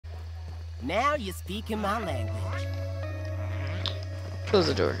Now you're speaking my language. Close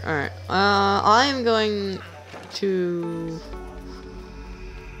the door. Alright. I'm going to...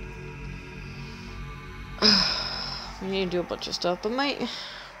 I need to do a bunch of stuff, but I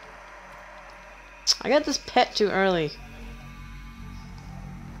got this pet too early.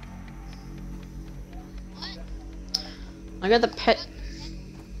 I got the pet...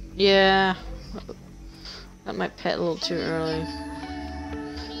 Yeah. Got my pet a little too early.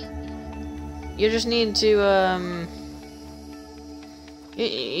 You just need to,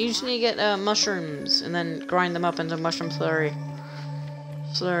 You just need to get, mushrooms, and then grind them up into mushroom slurry.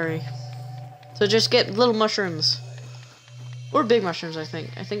 So just get little mushrooms. Or big mushrooms, I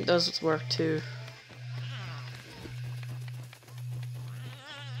think. I think those work, too.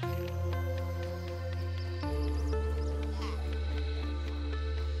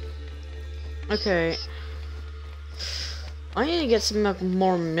 Okay. I need to get some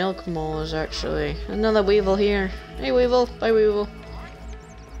more milk molars, actually. Another weevil here. Hey, weevil. Bye, weevil.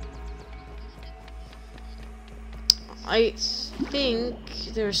 I think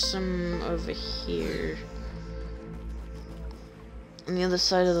there's some over here. On the other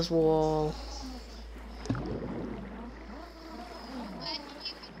side of this wall.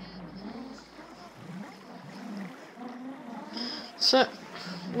 So...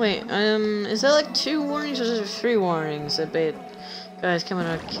 Wait, is that like 2 warnings or is it 3 warnings that guys coming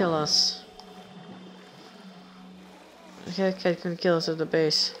to kill us? Okay, that guy's gonna kill us at the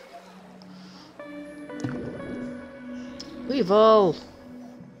base. Weevil!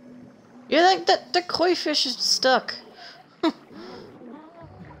 Yeah, that koi fish is stuck. Oh,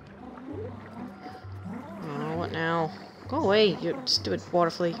 what now? Go away, you stupid water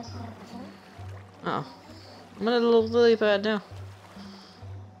flea. Uh oh. I'm in a little lily pad now.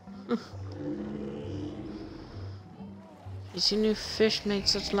 You see, new fish make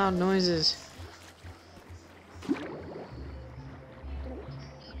such loud noises.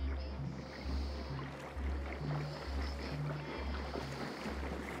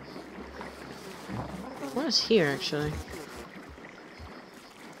 What is here, actually?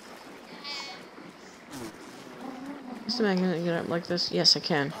 Is the magnet gonna get up like this? Yes, I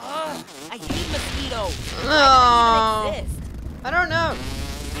can. I hate mosquitoes. No, I don't know.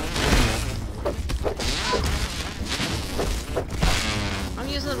 I'm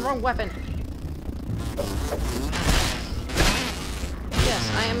using the wrong weapon.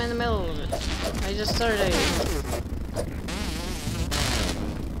 Yes, I am in the middle of it. I just started.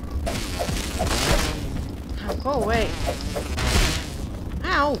 Oh, go away.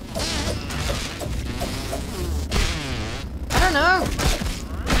 Ow! I don't know.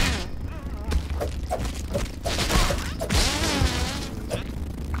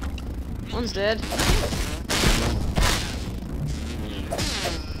 One's dead.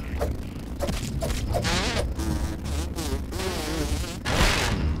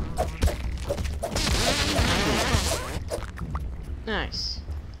 Nice.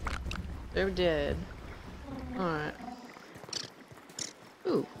 They're dead. Alright.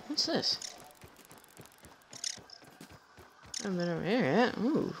 Ooh, what's this? I haven't been over here yet.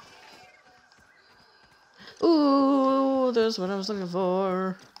 Ooh. Ooh, that's what I was looking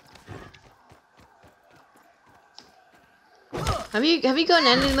for. Have you gotten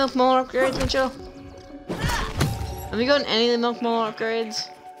any of the milk molar upgrades, Mitchell? Have you gotten any of the milk molar upgrades?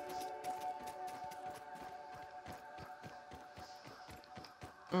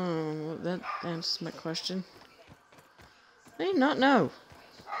 That answers my question. I do not know.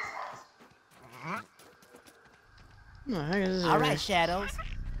 What the heck is this? Alright, Shadows.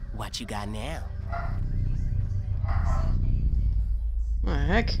 What you got now? What the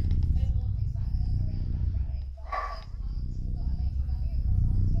heck?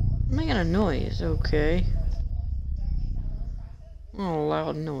 I'm making a noise, okay. Oh,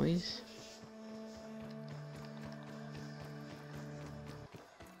 loud noise.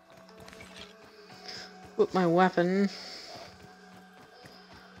 Put my weapon.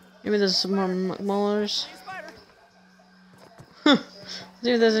 Maybe there's some more molars. See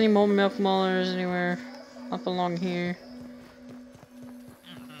if there's any more milk molars anywhere up along here.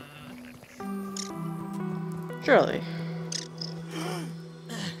 Surely.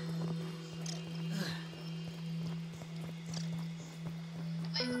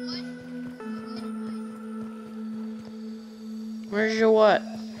 Where's your what?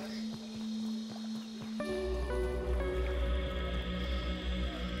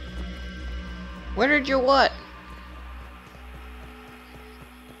 Where did your what?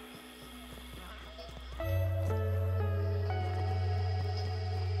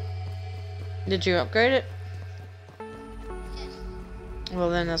 Did you upgrade it? Well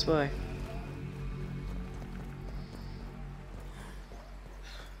then that's why.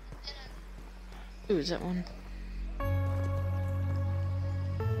 Ooh, is that one?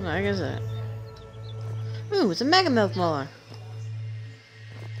 What the heck is that? Ooh, it's a Mega Milk Molar.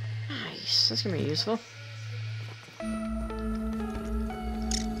 Nice. That's gonna be useful.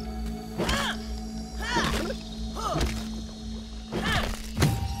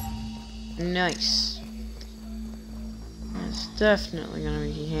 Nice. That's definitely gonna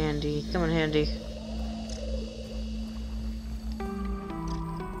be handy. Come on, handy.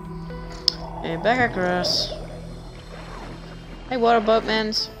 Hey, back across. Hey, water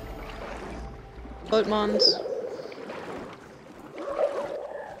boatmans. Boatmons.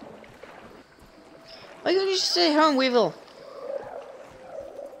 Why couldn't you just stay home, Weevil?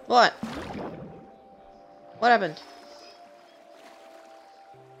 What? What happened?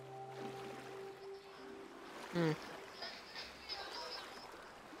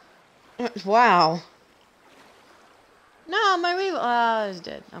 Wow. No, my Weevil. Ah, he's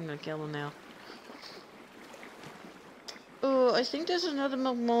dead. I'm gonna kill him now. Oh, I think there's another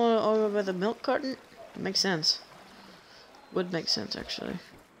milk molar over by the milk carton. Makes sense. Would make sense, actually.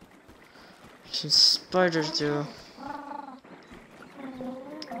 Some spiders do.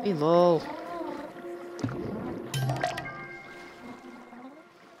 Evil.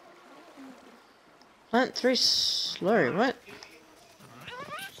 Plant 3 slurry, what?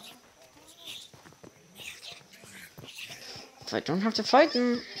 If I don't have to fight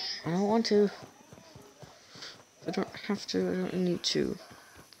them, I don't want to. If I don't have to, I don't need to.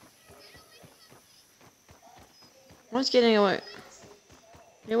 One's getting away.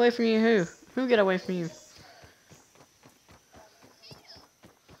 Get away from you, who? Who get away from you?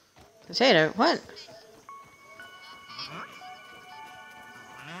 Potato, what?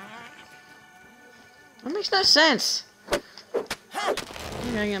 That makes no sense. I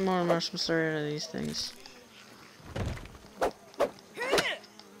gotta get more mushroom slurry out of these things.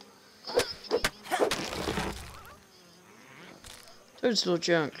 Toadstool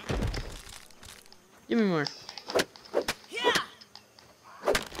junk. Give me more.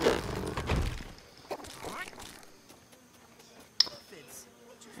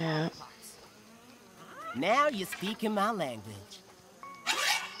 Yeah. Now you're speaking my language.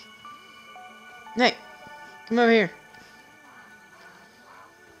 Hey, come over here.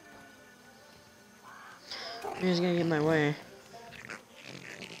 He's gonna get in my way.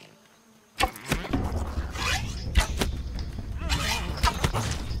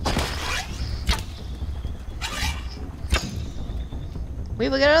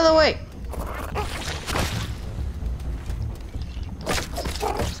 Weevil, get out of the way!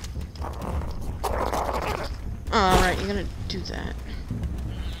 Alright, you're gonna do that.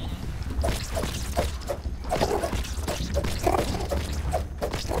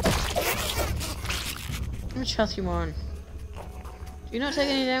 How much health you on? Do you not take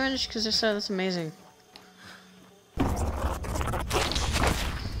any damage? Because if so, that's amazing.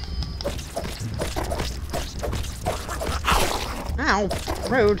 Ow!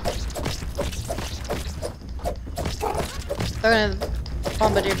 Rude. They're gonna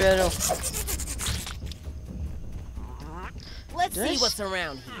bombardier battle. Let's see what's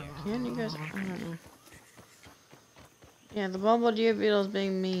around here. Can you guys? I don't know. Yeah, the bombardier beetle is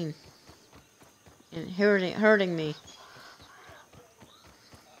being mean and hurting me.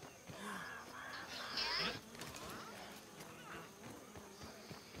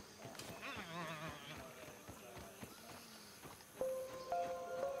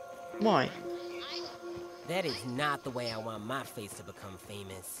 Why? That is not the way I want my face to become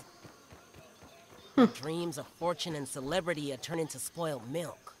famous. Dreams of fortune and celebrity are turned into spoiled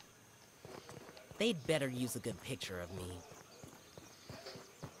milk. They'd better use a good picture of me.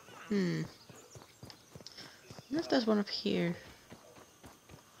 I wonder if there's one up here.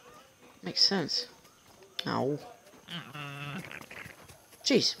 Makes sense. Ow.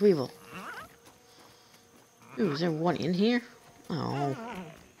 Jeez, Weevil. Ooh, is there one in here? Oh.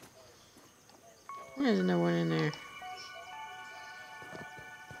 Why isn't there one in there?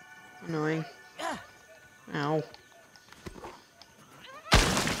 Annoying. Ow.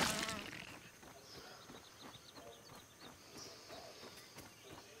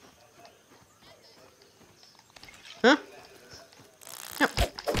 Huh? No.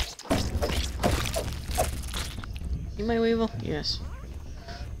 You my Weevil? Yes.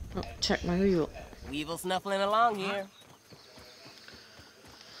 Oh, check my Weevil. Weevil snuffling along here.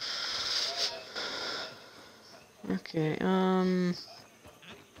 Okay,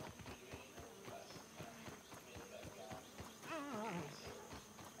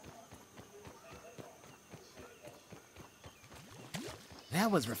 That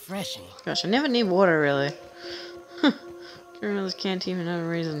was refreshing. gosh, I never need water, really. Can't remember this canteen for no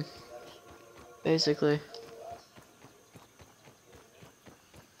reason. Basically.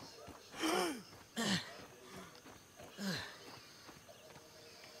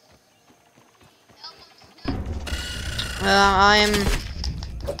 I'm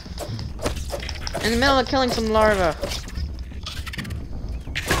in the middle of killing some larvae.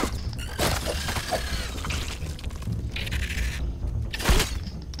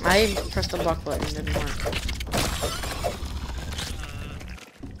 I pressed the block button, it didn't work.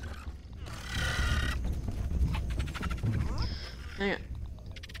 Hang on.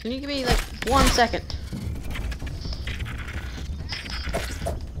 Can you give me like 1 second?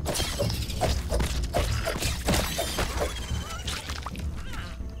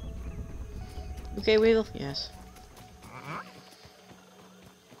 Okay, Weevil? Yes.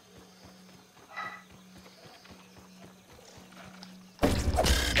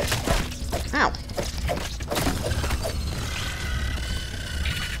 Ow!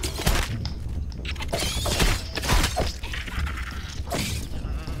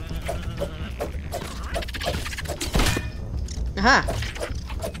 Aha!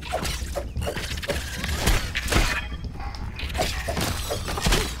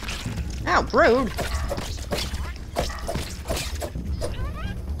 Ow, rude!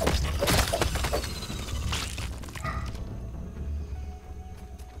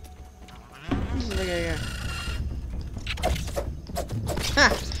 Ha!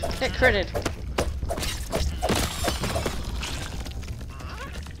 Get critted.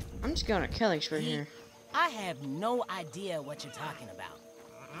 I'm just going to killing spree here. I have no idea what you're talking about.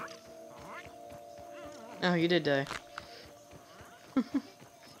 Oh, you did die.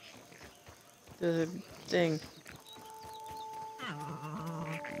 The thing.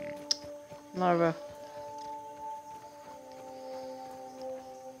 Larva.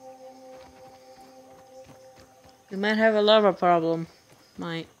 You might have a larva problem.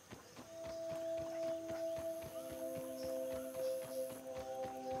 Might.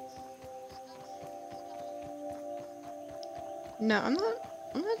 No, I'm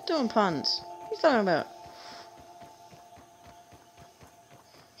not doing puns. What are you talking about?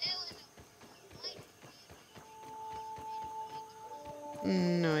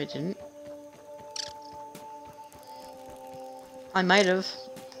 No, I didn't. I might have.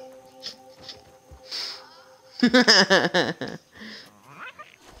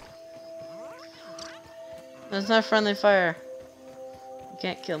 That's not friendly fire. You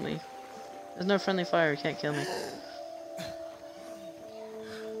can't kill me. There's no friendly fire. You can't kill me.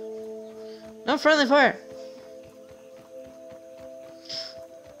 No friendly fire.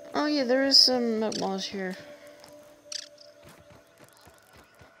 Oh yeah, there is some milk balls here.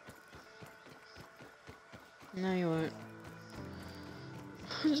 No, you won't.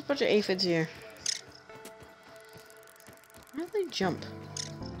 There's a bunch of aphids here. How do they jump?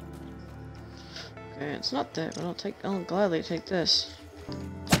 Okay, it's not that, but I'll gladly take this.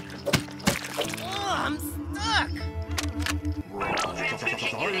 Oh, I'm stuck!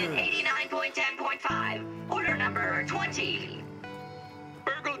 Transcription unit 89.10.5. Order number 20.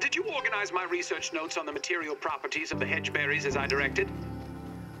 Burgle, did you organize my research notes on the material properties of the hedge berries as I directed?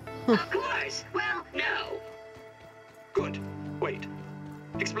 Of course. Well, no. Good. Wait.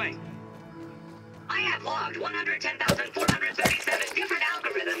 Explain. I have logged 110,437 different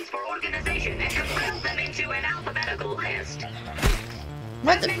algorithms for organization and compiled them into an alphabetical list.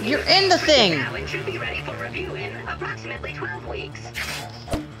 What the? You're in the thing! Now it should be ready for review in approximately 12 weeks.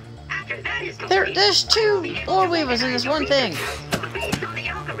 After that is complete, There's two ore weavers in this one thing. based on the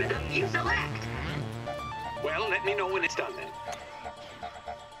algorithm you select. Well, let me know when it's done then.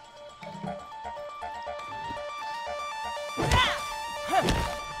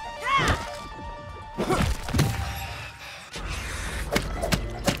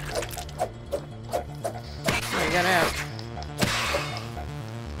 I got out.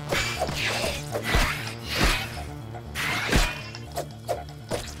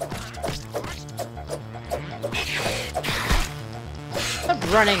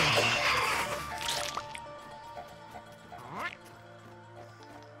 Stop running.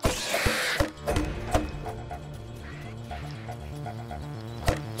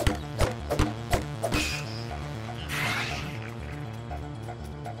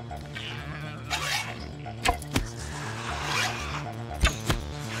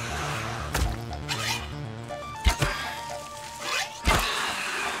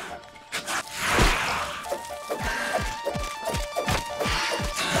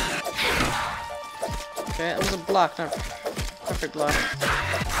 Okay, it was a block, not a perfect block.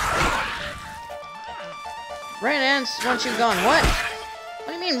 Red ants want you gone. What? What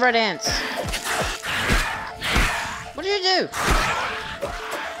do you mean, red ants? What did you do?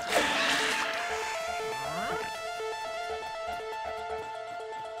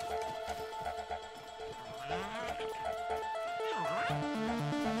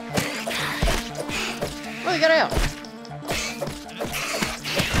 get out?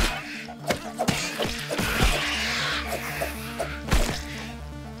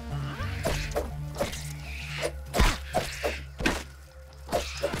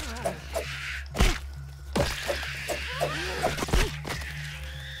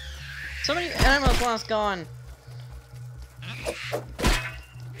 So many animals lost gone.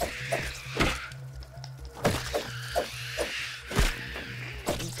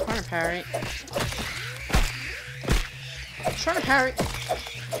 I'm trying to parry. I'm trying to parry.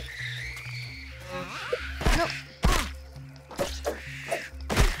 Nope.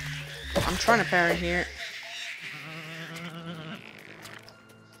 I'm trying to parry here.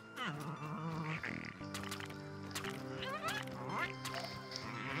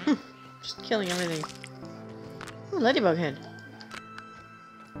 Just killing everything. Ooh, ladybug head.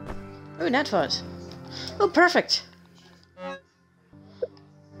 Ooh, gnat fuzz. Oh, perfect.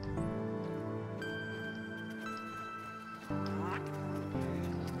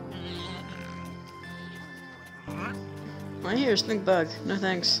 I hear a stink bug. No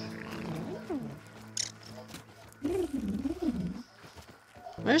thanks.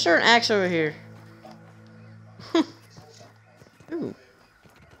 Why is there an axe over here? Ooh.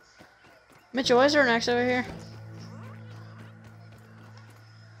 Mitchell, why is there an axe over here?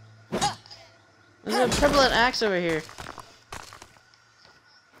 There's a prevalent axe over here.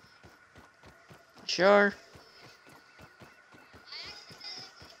 Sure.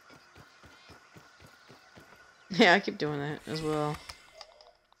 Yeah, I keep doing that as well.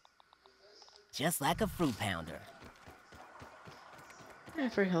 Just like a fruit pounder. Yeah,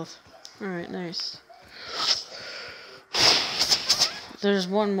 free health. Alright, nice. There's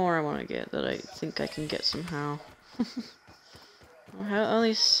one more I want to get that I think I can get somehow. I have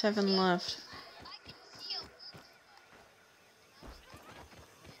only 7 left.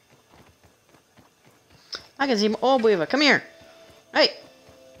 I can see him. Oh, Weaver, come here. Hey.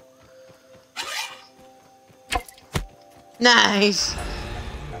 Nice.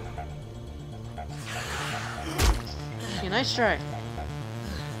 Yeah, nice try.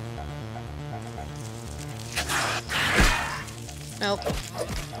 Nope.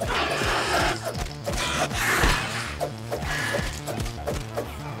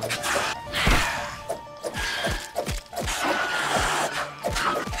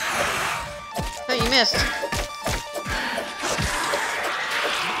 Oh, you missed.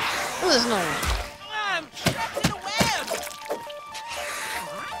 Oh, there's no one. I'm trapped in a web!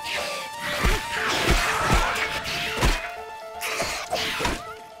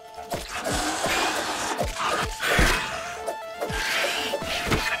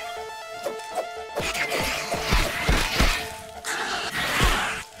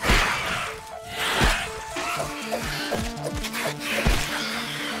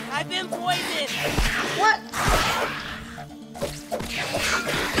 I've been poisoned! What?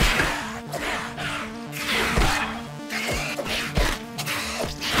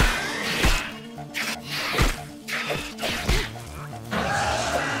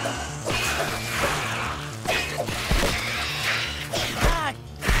 Ah,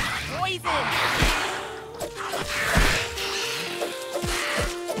 poison!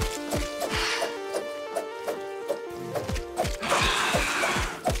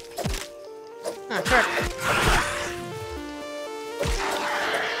 Ah, crap.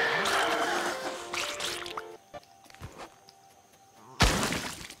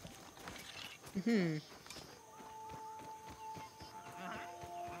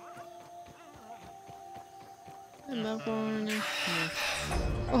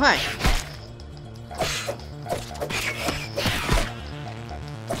 Oh, hi.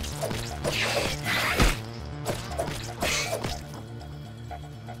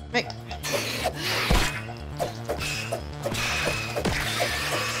 Hey.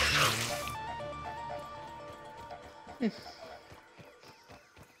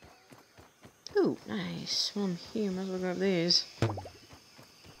 Ooh, nice. Well, I'm here. Might as well grab these.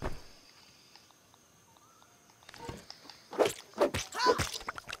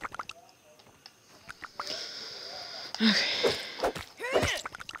 Okay.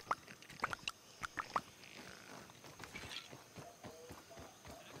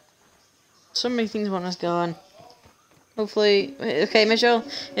 So many things want us gone. Hopefully, okay, Mitchell.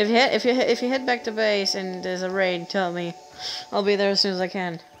 If you head back to base and there's a raid, tell me. I'll be there as soon as I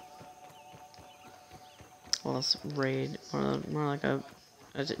can. Well, it's raid, more like a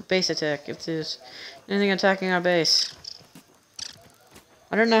base attack. If there's anything attacking our base,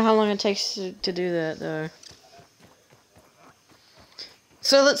 I don't know how long it takes to do that though.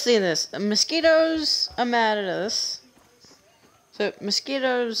 So let's see this. Mosquitoes are mad at us. So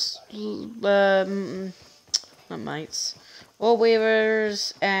mosquitoes not mites. Wool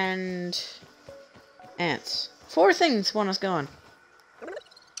weavers and ants. 4 things want us going.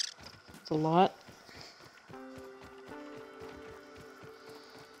 It's a lot.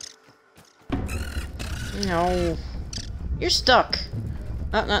 No. You're stuck.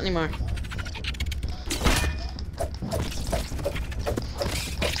 Oh, not anymore.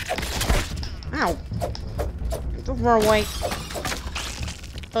 Ow. Don't run away.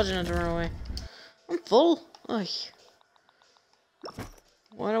 Told you not to run away. I'm full. Ugh.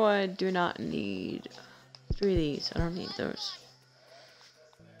 What do I do not need? 3 of these. I don't need those.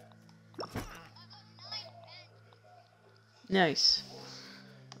 Nice.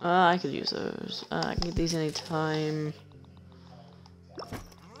 I could use those. I can get these anytime.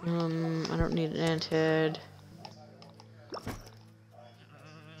 I don't need an ant head.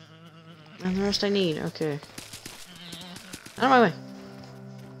 And the rest I need. Okay. Out of my way.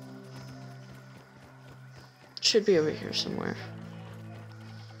 Should be over here somewhere.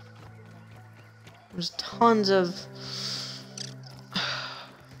 There's tons of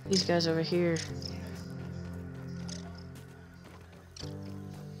these guys over here.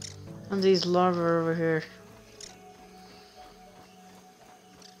 And these larvae over here.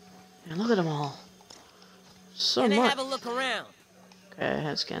 And look at them all. So Can I much. have a look around? Okay, I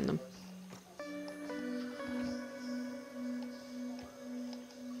had scanned them.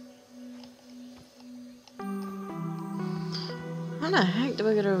 How the heck do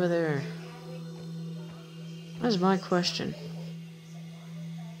I get over there? That's my question.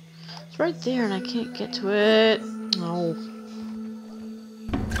 It's right there and I can't get to it. Oh.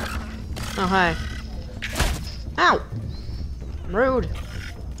 Oh, hi. Ow! Rude.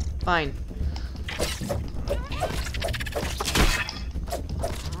 Fine.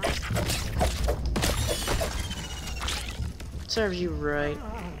 Serves you right.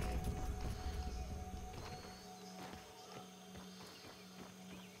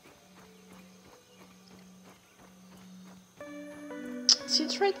 See,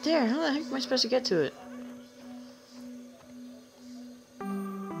 it's right there. How the heck am I supposed to get to it?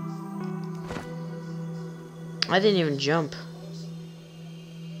 I didn't even jump.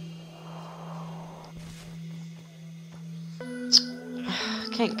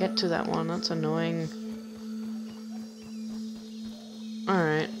 Can't get to that one. That's annoying.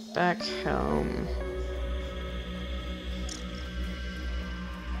 Alright, back home.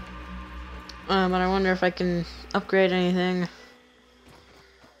 But I wonder if I can upgrade anything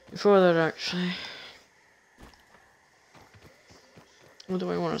before that, actually. Or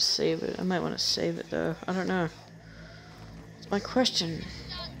do I want to save it? I might want to save it, though. I don't know. It's my question.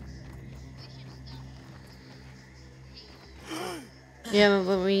 Yeah,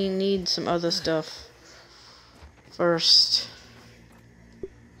 but we need some other stuff first.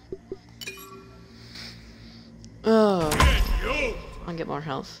 Oh, I'll get more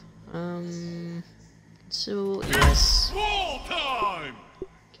health. So yes,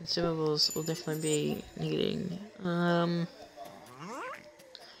 consumables will definitely be needing.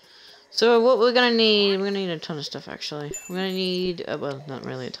 So what we're gonna need a ton of stuff actually. We're gonna need, well, not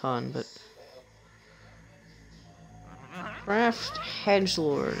really a ton, but craft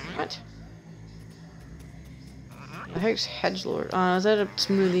hedgelord. What? The heck's hedgelord? Is that a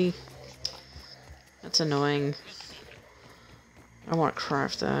smoothie? That's annoying. I want to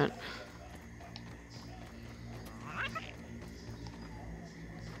craft that.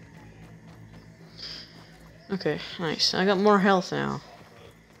 Okay, nice. I got more health now.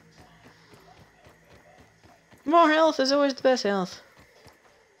 More health is always the best health.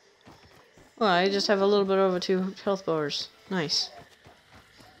 Well, I just have a little bit over 2 health bars. Nice.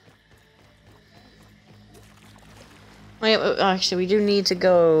 Wait, actually, we do need to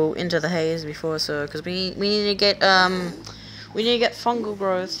go into the haze before, so because we need to get fungal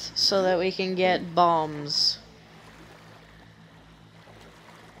growth so that we can get bombs.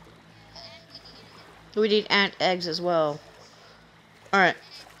 We need ant eggs as well. All right.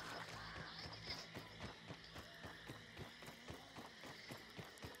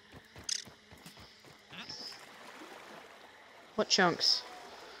 What chunks?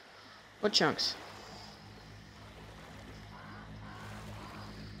 What chunks?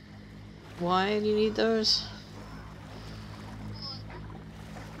 Why do you need those?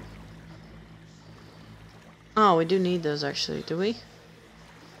 Oh, we do need those actually, do we?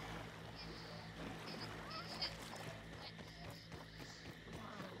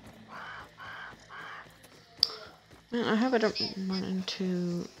 Man, I hope I don't run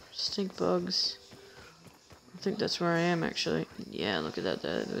into stink bugs. I think that's where I am actually. Yeah, look at that.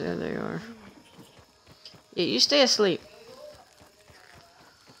 There they are. Yeah, you stay asleep.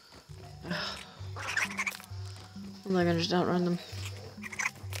 I'm not gonna just outrun them.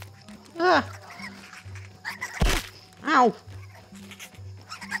 Ah! Ow!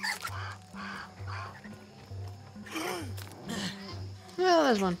 Oh,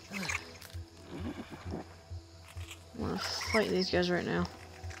 there's one. I wanna fight these guys right now.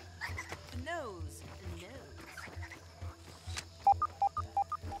 Nose.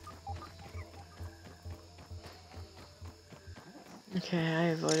 Okay, I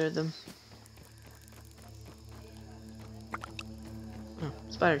avoided them. Oh,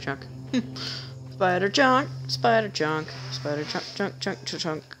 spider chunk. Spider chunk, spider chunk, spider chunk,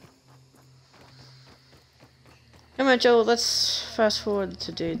 chunk. Come on, Joe, let's fast forward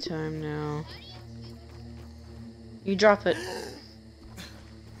to daytime now. You drop it.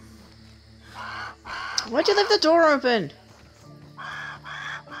 Why'd you leave the door open?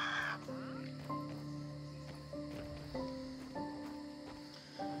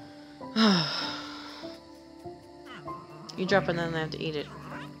 You drop it and then they have to eat it.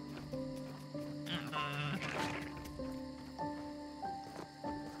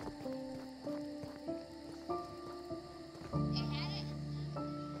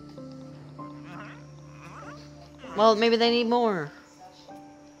 Well, maybe they need more.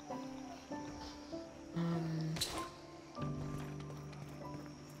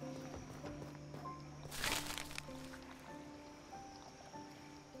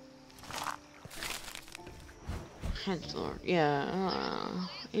 Hedgelord, yeah.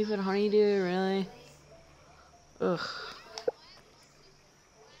 Even honeydew, really? Ugh.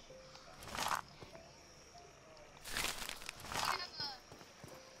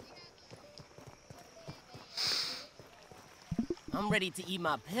 I'm ready to eat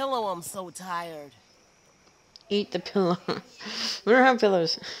my pillow. I'm so tired. Eat the pillow. We don't have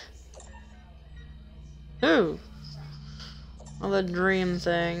pillows. Ooh. Oh, the dream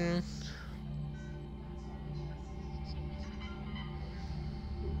thing.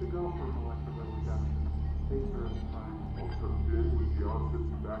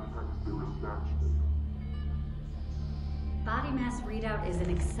 Body mass readout is an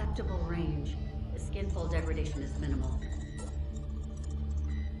acceptable range. The skin fold degradation is minimal.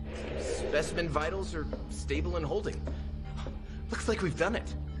 Specimen vitals are stable and holding. Looks like we've done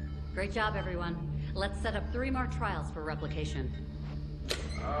it. Great job, everyone. Let's set up 3 more trials for replication.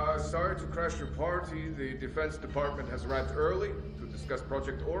 Sorry to crash your party. The Defense Department has arrived early to discuss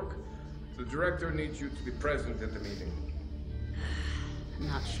Project Orc. The director needs you to be present at the meeting. I'm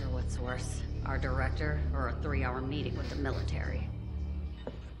not sure what's worse, our director or a 3-hour meeting with the military.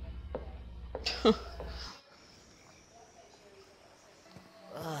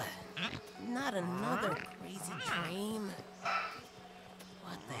 Not another crazy dream.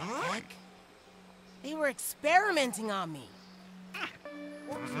 What the heck? They were experimenting on me.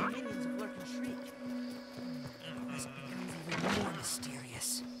 Orcs are minions of Lurk and Shriek. This becomes even more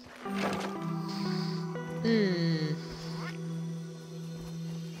mysterious.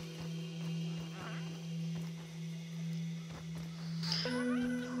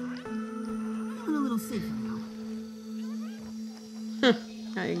 Feeling a little safer now.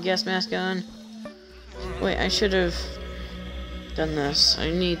 Got your gas mask on. Wait, I should have done this. I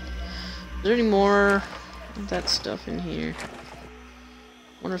need... Is there any more of that stuff in here?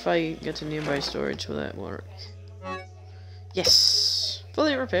 Wonder if I get to nearby storage, will that work? Yes!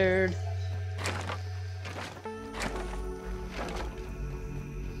 Fully repaired!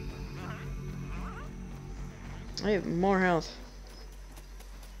 I have more health.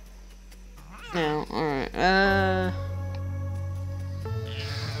 Now, alright,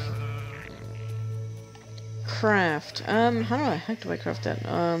 craft. How the heck do I craft that?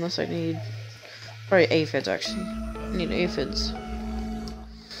 Unless I need... Probably aphids, actually. I need aphids.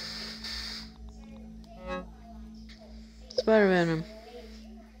 Spider venom.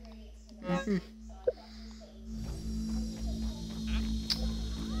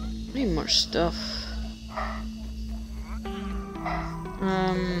 Need more stuff.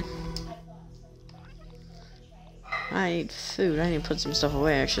 I need food. I need to put some stuff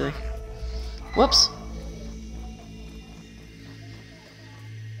away, actually. Whoops.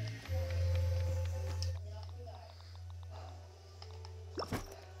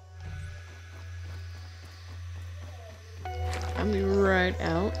 I'll be right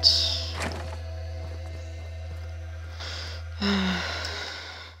out.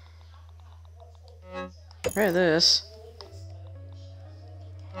 Repair this.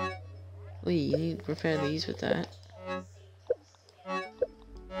 Lee, you need to repair these with that.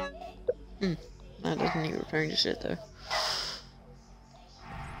 That doesn't need repairing to shit though.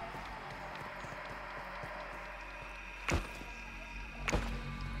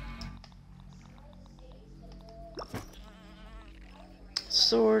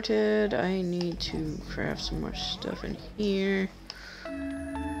 sorted. I need to craft some more stuff in here.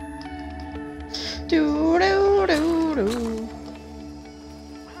 Do do do do.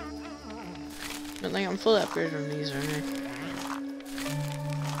 I think I'm fully upgraded on these, aren't I?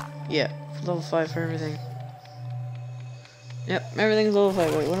 Yeah, level 5 for everything. Yep, everything's level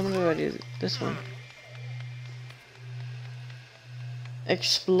 5. Wait, what am I gonna do? This one.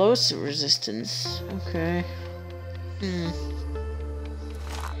 Explosive resistance. Okay.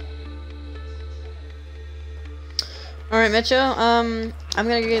 Alright, Mitchell, I'm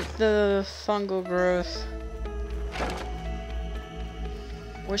gonna get the fungal growth.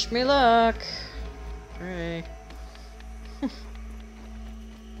 Wish me luck. Hooray.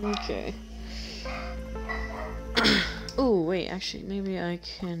 Okay. Oh, wait, actually, maybe I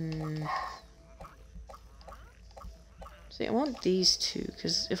can... See, I want these two,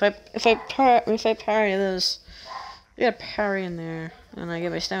 because if I parry those, I got a parry in there, and I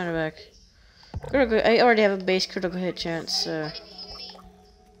get my stamina back. I already have a base critical hit chance, so...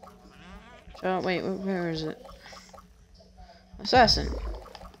 Oh, wait, where is it? Assassin.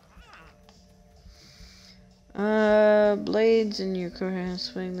 Blades in your core hand,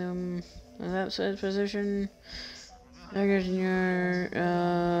 swing them in that side position. Daggers in your,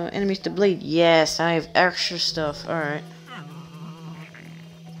 enemies to bleed. Yes, I have extra stuff. Alright.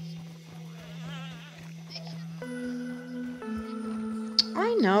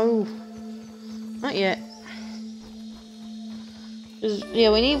 I know. Not yet.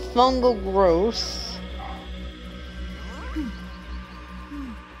 Yeah, we need fungal growth.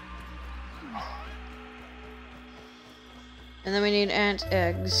 And then we need ant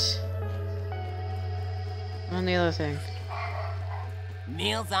eggs. And the other thing.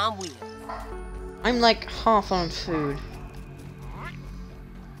 Meals on wheels. I'm like half on food.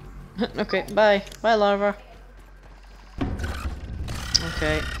 Okay, bye. Bye, larva.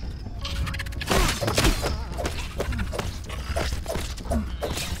 Okay.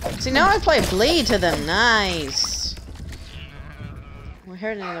 See, now I play bleed to them. Nice. We're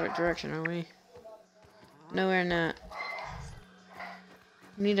heading in the right direction, aren't we? No, we're not.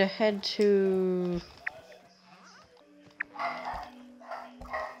 We need to head to...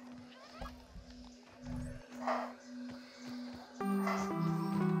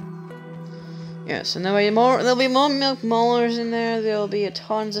 Yes, and there'll be more milk molars in there. There'll be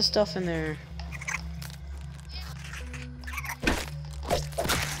tons of stuff in there.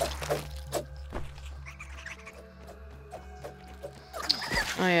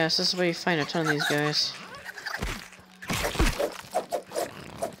 Oh yes, this is where you find a ton of these guys.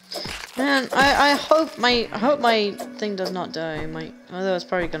 Man, I hope my thing does not die. Although it's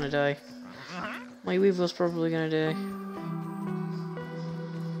probably gonna die. My weevil's probably gonna die.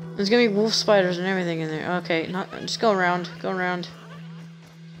 There's gonna be wolf spiders and everything in there. Okay, just go around. Go around.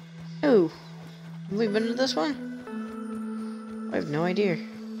 Ooh. Have we been to this one? I have no idea.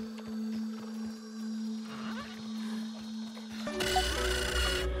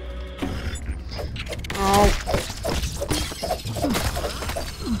 Oh.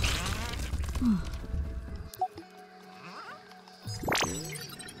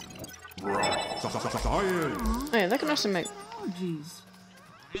 Oh yeah, that can also make... Oh, jeez.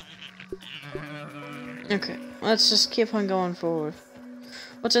 Okay, let's just keep on going forward.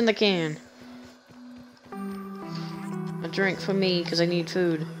 What's in the can? A drink for me, because I need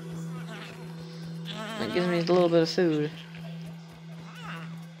food. That gives me a little bit of food.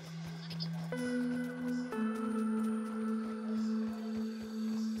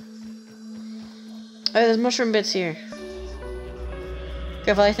 Oh, there's mushroom bits here.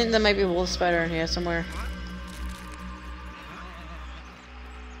 Careful, I think there might be a wolf spider in here somewhere.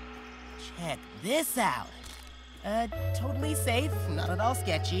 Check this out. Totally safe, not at all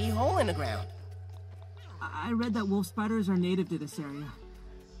sketchy, hole in the ground. I read that wolf spiders are native to this area.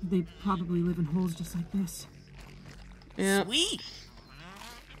 They probably live in holes just like this. Yeah. Sweet.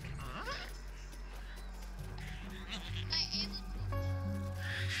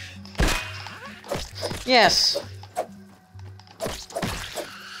 Yes.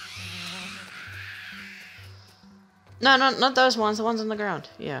 No, not those ones. The ones on the ground.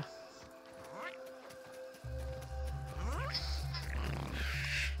 Yeah.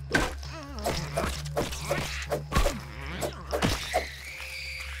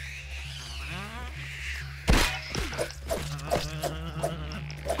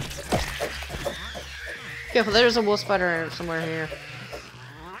 Careful, there's a wolf spider somewhere here.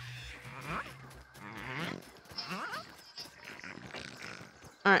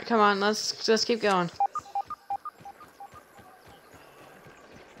 Alright, come on, let's just keep going.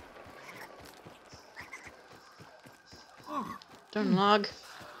 Don't log.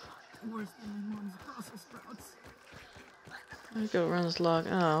 worse than my mom's Brussels sprouts. Let's go around this log.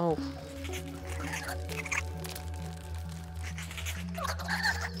 Oh.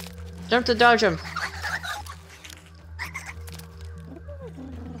 Jump to dodge him.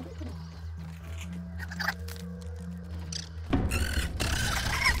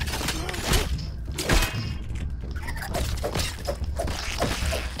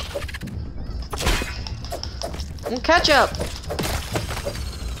 Catch up.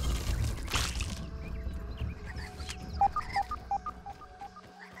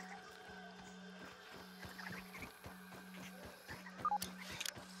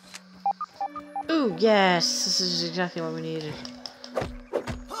 Ooh, yes, this is exactly what we needed.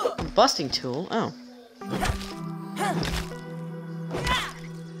 A busting tool? Oh.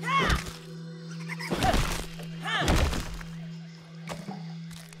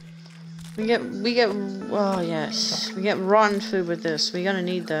 We get, oh yes, we get rotten food with this. We're gonna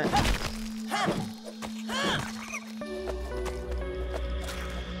need that.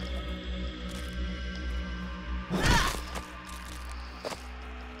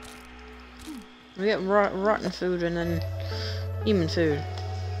 We get rotten food and then human food.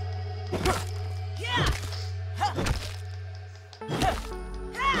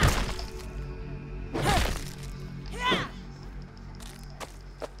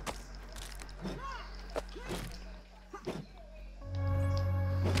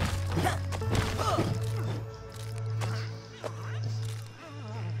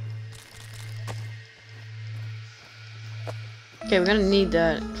 Okay, we're gonna need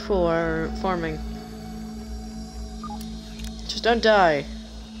that for farming. Just don't die.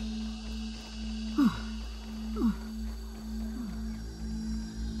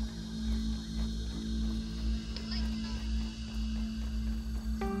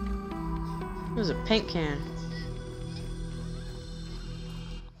 There's a paint can.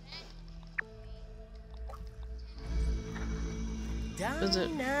 What is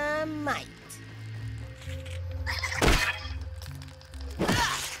it? Dynamite.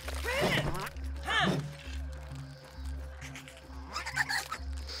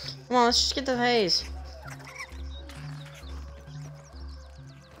 Come on, let's just get the haze.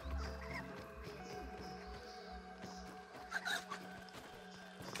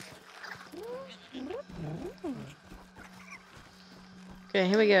 Okay,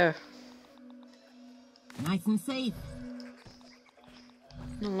 here we go. Nice and safe.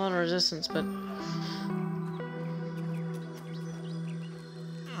 Not a lot of resistance, but...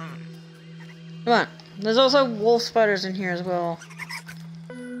 Come on. There's also wolf spiders in here as well.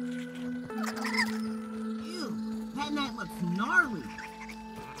 That net looks gnarly.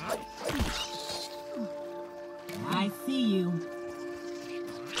 I see you.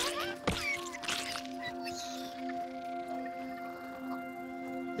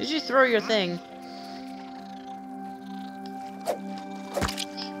 Did you throw your thing?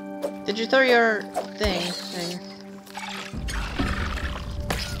 Did you throw your thing?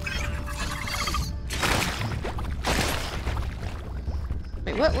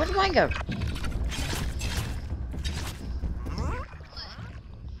 Wait, what? Where did mine go?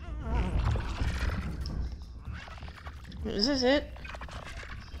 Is this it?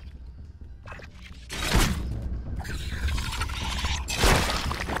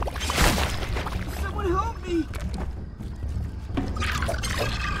 Someone help me!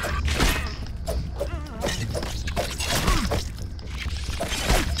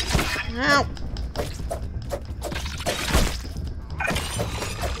 Ow!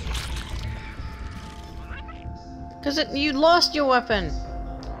 Cause you lost your weapon.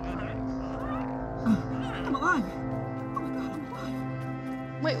 I'm alive. Oh my god, I'm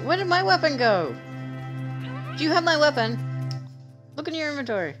alive. Wait, where did my weapon go? Do you have my weapon? Look in your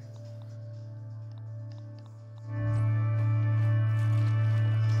inventory.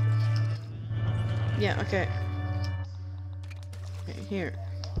 Yeah, okay. Okay, here.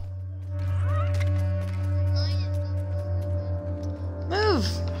 Move!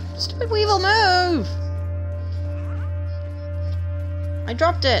 Stupid weevil, move! I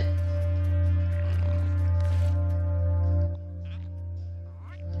dropped it.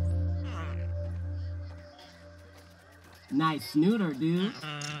 Nice snooter, dude.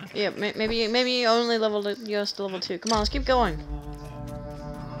 Yeah, maybe only level yours to level 2. Come on, let's keep going.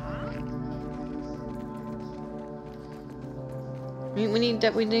 We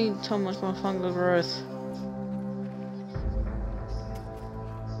need so much more fungal growth.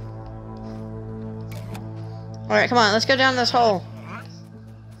 Alright, come on, let's go down this hole.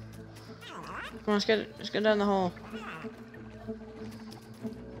 Come on, let's go down the hole.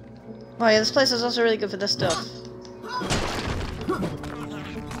 Oh yeah, this place is also really good for this stuff.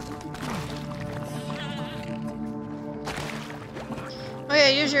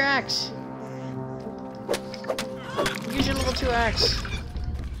 Use your axe. Use your level 2 axe.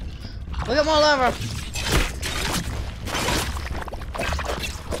 We got more lava.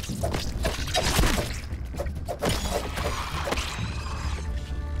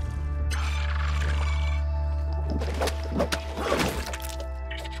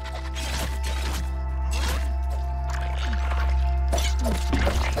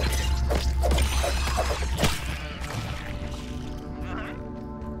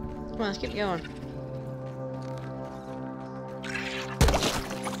 Come on, let's keep going.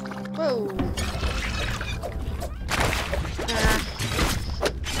 Whoa. Ah.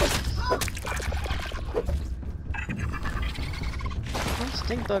 What's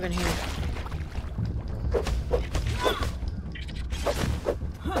stink bug in here?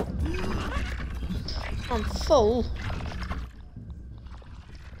 I'm full.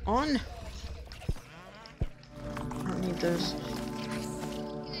 On. I don't need those.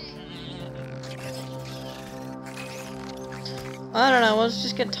 I don't know, let's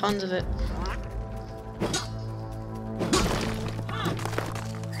just get tons of it.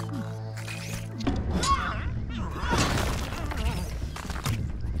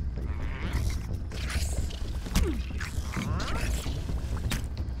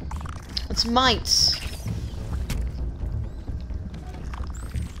 It's mites.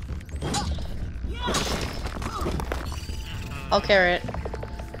 I'll carry it.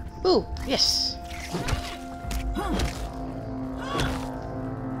 Ooh, yes.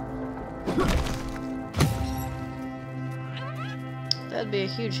 That'd be a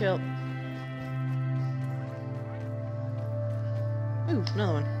huge help. Ooh,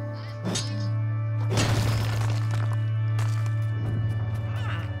 another one.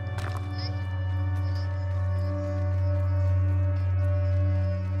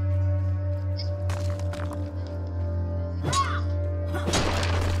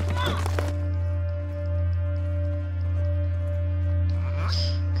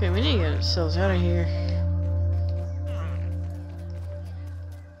 Okay, we need to get ourselves out of here.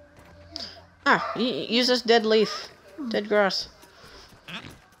 Ah, use this dead leaf. Dead grass.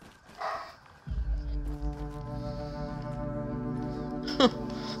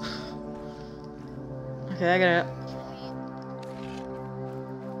 Okay, I got it.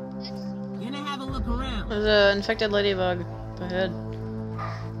 Gonna have a look around. There's an infected ladybug up ahead.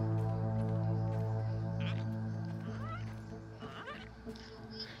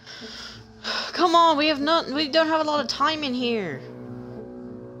 Come on, we don't have a lot of time in here.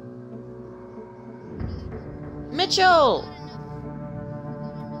 Mitchell!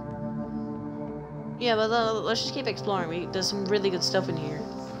 Yeah, but let's just keep exploring. There's some really good stuff in here.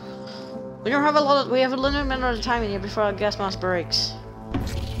 We have a limited amount of time in here before our gas mask breaks.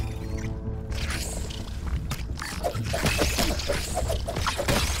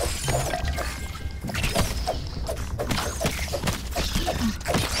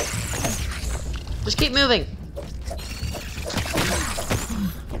 Just keep moving.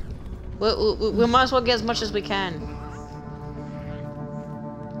 We might as well get as much as we can.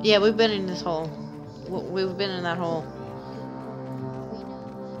 Yeah, we've been in this hole. We've been in that hole.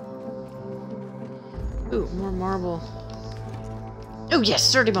 Ooh, more marble. Oh yes,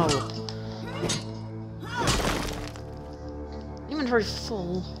 sturdy marble. Inventory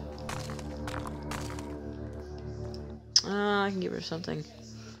full. I can get rid of something.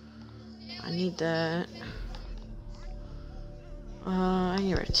 I need that. I can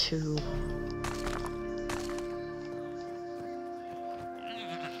get rid of 2.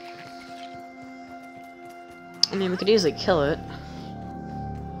 I mean, we could easily kill it.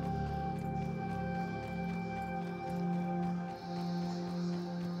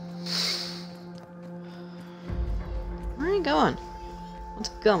 Where are you going? Let's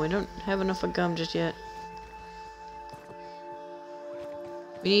gum. We don't have enough of gum just yet.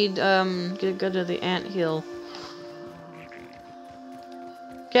 We need, go to the anthill.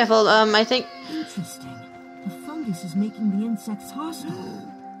 Careful, I think... Interesting. The fungus is making the insects hostile.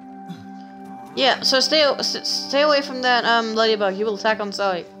 Yeah, so stay away from that, ladybug. He will attack on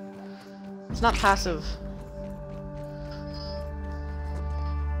sight. It's not passive.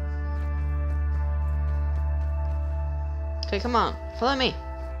 Okay, come on. Follow me.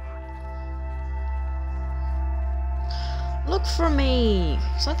 Look for me.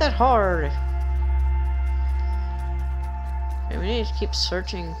 It's not that hard. Okay, we need to keep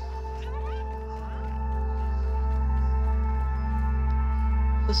searching.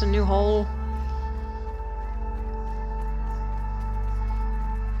 Is this a new hole?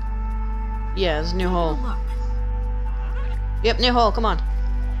 Yeah, it's a new hole. Yep, new hole, come on.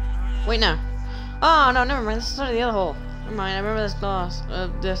 Wait now. Oh, no, never mind. This is not the other hole. Never mind, I remember this gloss.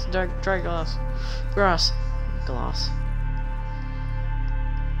 This dry gloss. Gloss.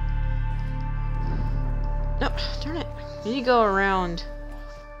 No, darn it. You need to go around.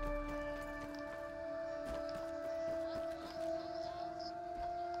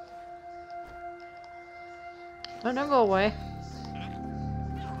 No, don't go away.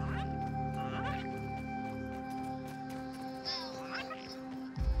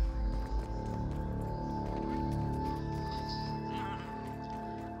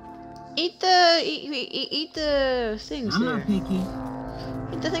 Eat the things I'm there. not picky.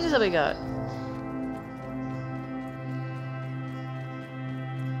 Eat the things that we got.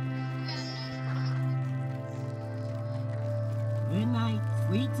 Good night.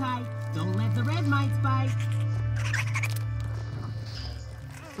 Sleep tight. Don't let the red mites bite.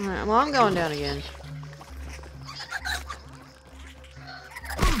 Alright, well, I'm going down again.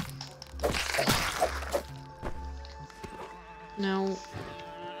 No.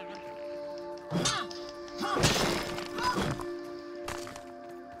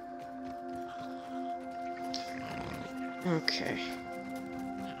 Okay.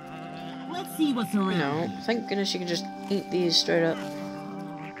 Let's see what's around. No, thank goodness you can just eat these straight up.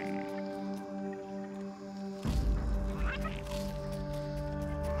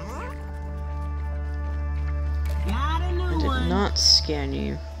 Got a new I did one. not scan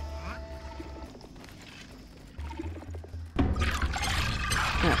you.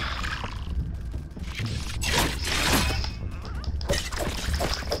 Ugh.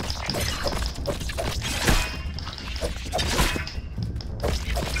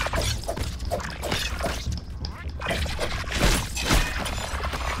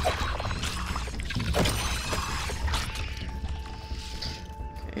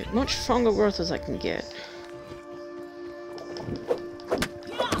 Okay, much fungal growth as I can get.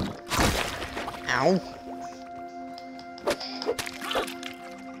 Ow.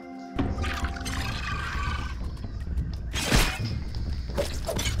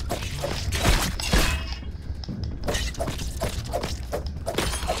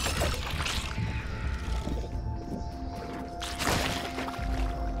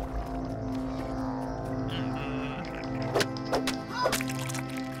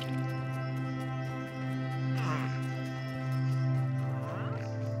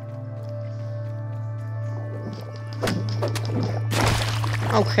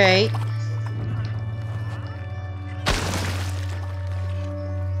 Okay.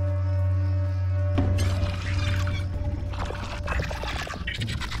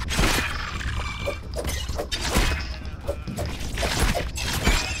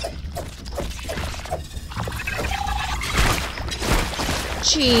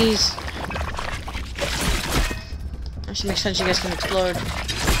 Jeez. Actually makes sense you guys can explode.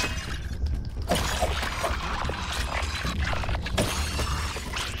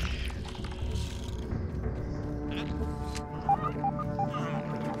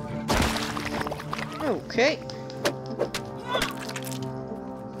 Okay.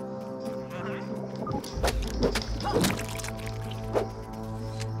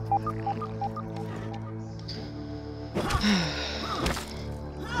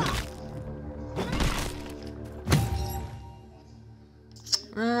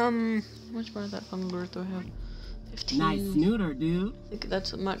 How much more of that fungal growth do I have? 15. Nice snooter, dude. I think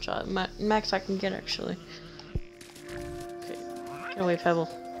that's much max I can get actually. Okay. Get away, Pebble.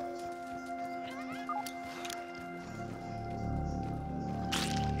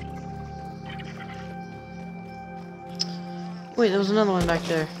 Wait, there was another one back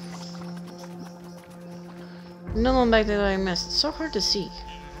there. Another one back there that I missed. It's so hard to see.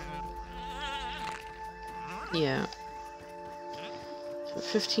 Yeah. So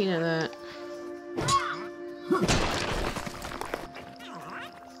 15 of that.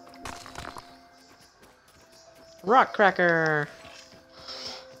 Rock cracker.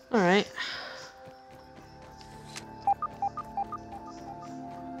 Alright.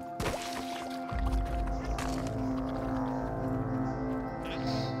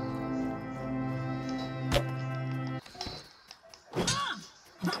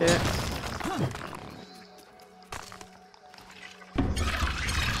 Okay.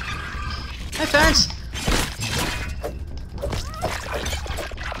 Hi, fence.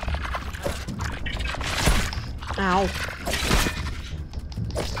 Ow.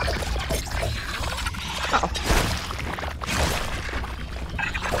 Uh-oh.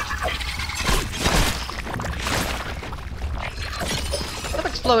 Stop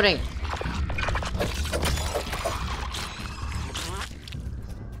exploding.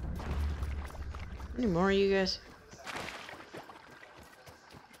 Any more of you guys?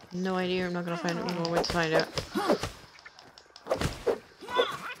 No idea. I'm not gonna find it. We'll wait to find out.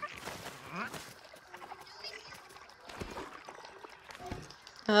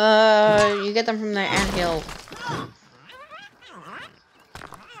 You get them from the anthill.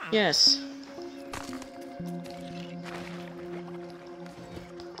 Yes.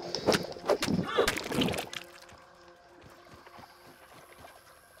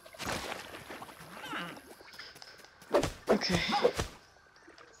 Okay.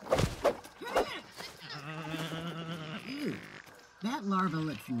 Ew, that larva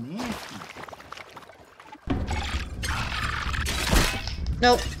looks nasty.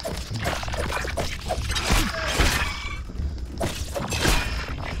 Nope.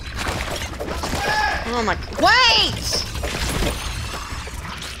 Oh my... Wait!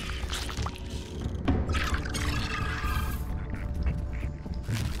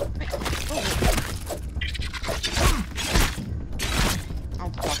 Oh,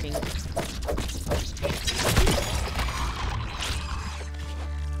 fucking...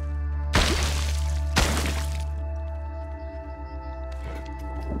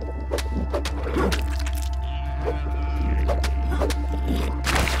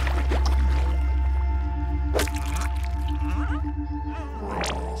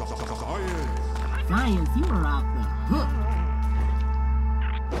 Science, you are out the hook.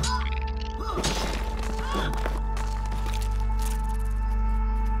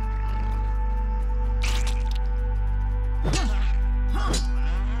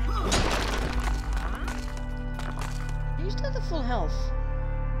 He's still at full health.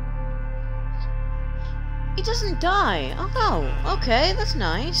 He doesn't die. Oh, okay, that's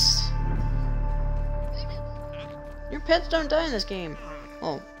nice. Your pets don't die in this game.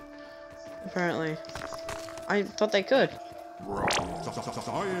 Oh, apparently. I thought they could.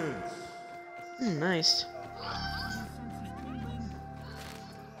 Nice.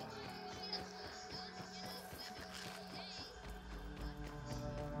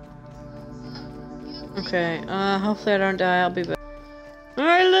 Okay, hopefully I don't die, I'll be back.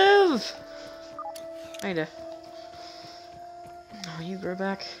 I live! Kinda. Oh, you grow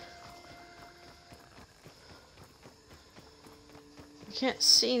back. I can't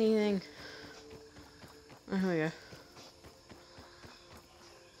see anything. Oh, here we go.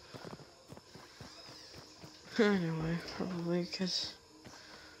 Anyway, probably because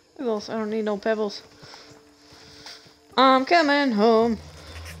pebbles. I don't need no pebbles. I'm coming home.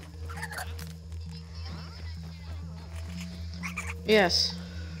 Yes.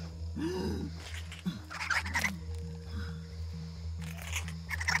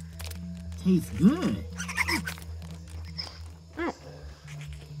 Tastes good. Oh.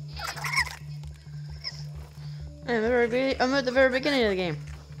 I'm at the very beginning of the game.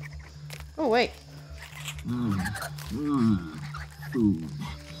 Oh wait. Food.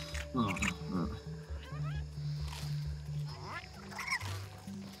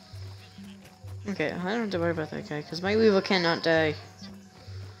 Okay, I don't have to worry about that guy because my weevil cannot die.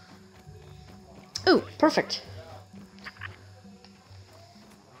 Ooh, perfect.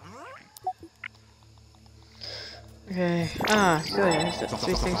 Okay. Ah, good. I have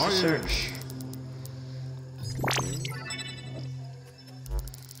 3 things to search.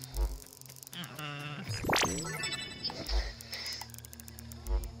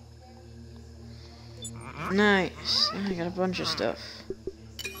 Nice. I got a bunch of stuff.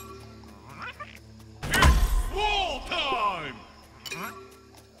 Wall time!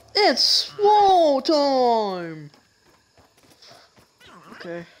 It's swole time!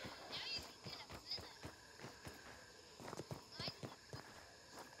 Okay.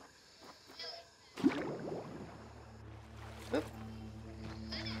 Oop.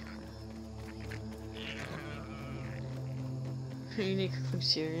 Uniquely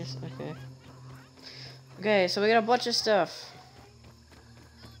serious, okay. Okay, so we got a bunch of stuff.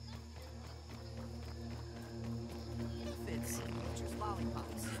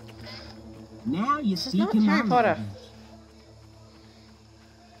 Now you This is speak not in Harry my Potter. language.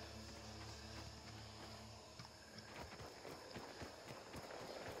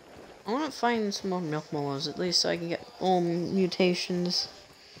 I want to find some more milk molars, at least so I can get all mutations.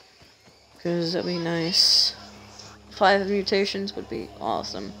 Because that'd be nice. 5 mutations would be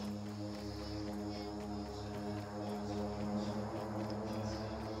awesome.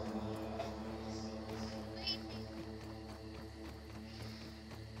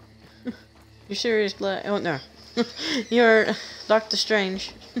 You're serious, Black? Oh no, you're Doctor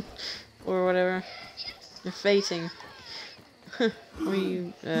Strange, or whatever. You're fating. Or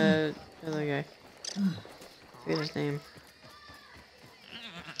you, other guy. Forget his name.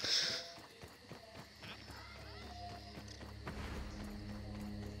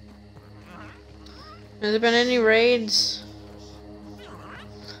 Has there been any raids?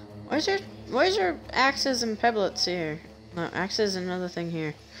 Why is there axes and pebblets here? No, axes and another thing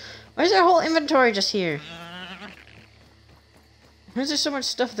here. Why is there a whole inventory just here? Why is there so much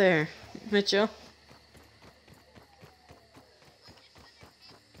stuff there, Mitchell?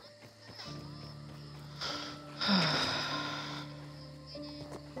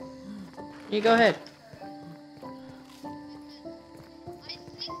 You go ahead.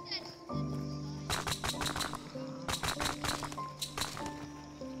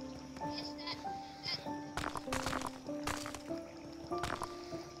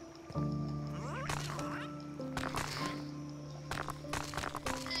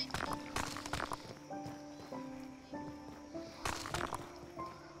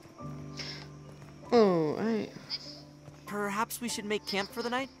 Oh, Perhaps we should make camp for the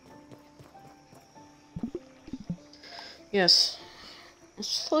night? yes.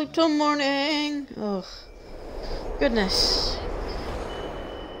 Sleep till morning. Oh, goodness.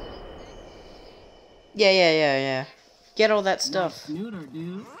 Yeah. Get all that stuff. Neuter,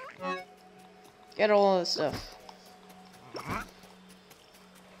 dude. Get all that stuff.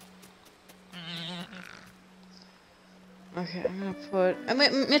 Okay, I'm gonna put.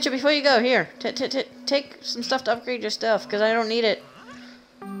 Mitchell, before you go, here, take some stuff to upgrade your stuff, because I don't need it.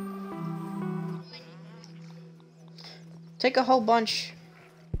 Take a whole bunch.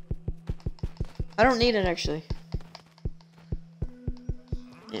 I don't need it, actually.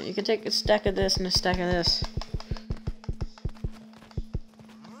 Yeah, you can take a stack of this and a stack of this.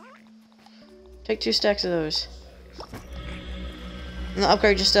 Take 2 stacks of those. And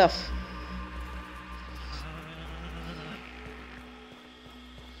upgrade your stuff.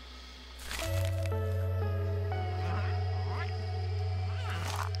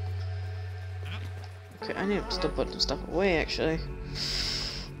 Okay, I need to still put some stuff away, actually.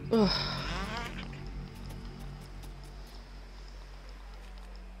 Ugh.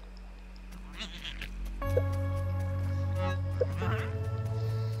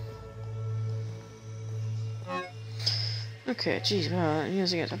 Okay, geez, wow, I'm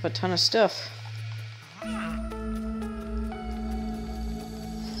using up a ton of stuff.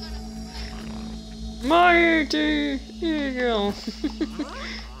 Mighty Eagle!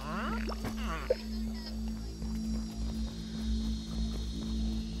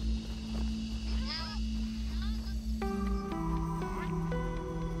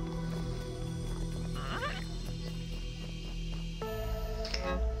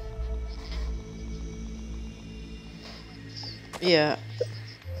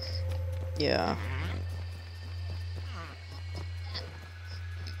 Yeah.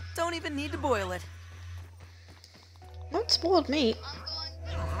 Don't even need to boil it. What spoiled meat?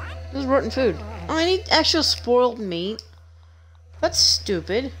 This is rotten food. Oh, I need actual spoiled meat. That's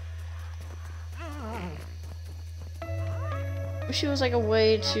stupid. Wish there was like a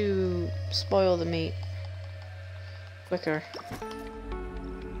way to spoil the meat quicker.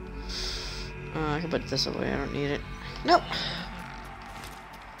 I can put this away. I don't need it. Nope.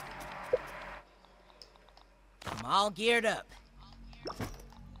 I'm all geared up.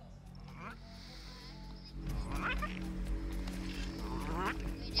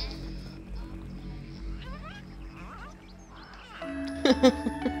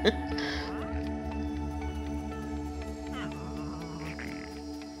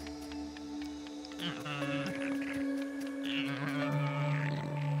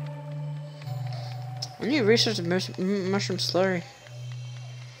 I need to research the mushroom slurry.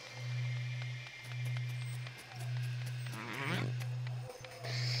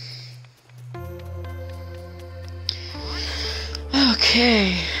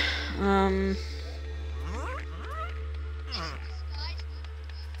 Okay.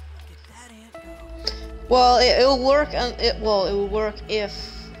 Well, it'll work. It will work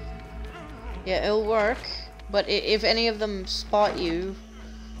if. Yeah, it'll work. But if any of them spot you,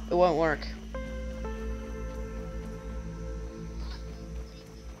 it won't work.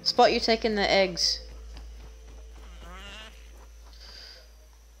 Spot you taking the eggs.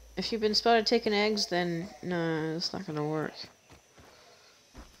 If you've been spotted taking eggs, then no, it's not gonna work.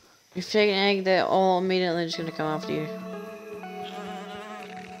 If you take an egg, they're all immediately just gonna come after you.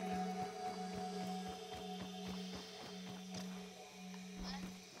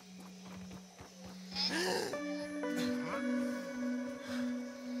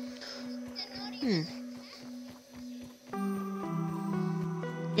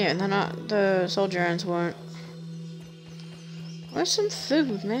 Yeah, they're not. The soldier ants weren't. Where's some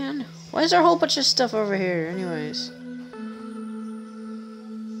food, man? Why is there a whole bunch of stuff over here, anyways?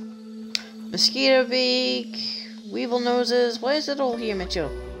 Mosquito beak, weevil noses. Why is it all here, Mitchell?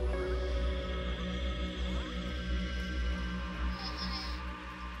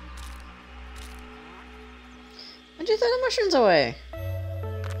 Why do you think the mushrooms away.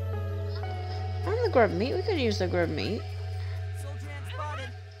 I'm the grub meat. We could use the grub meat.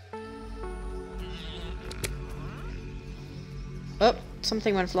 Oh,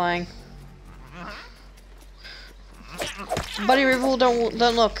 something went flying. Buddy Revool,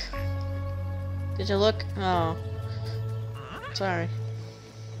 don't look. Did you look? Oh. Sorry.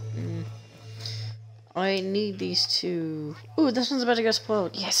 I need these two. Ooh, this one's about to get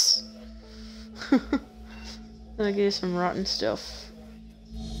spoiled. Yes! Then I get you some rotten stuff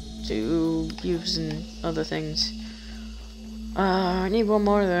to use in other things. I need one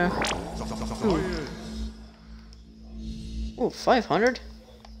more though. Ooh, 500?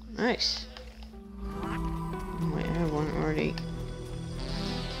 Nice. Wait, I have one already.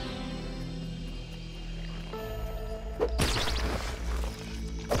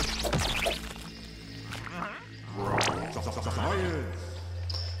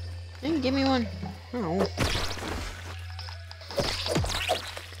 Hey, give me one. Oh.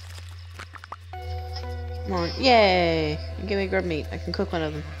 Come on. Yay! Give me grub meat. I can cook one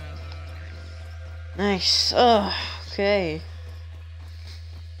of them. Nice. Oh, okay.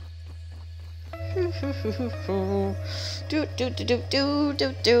 Do do do do do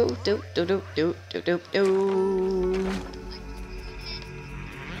do do do do do do do do do.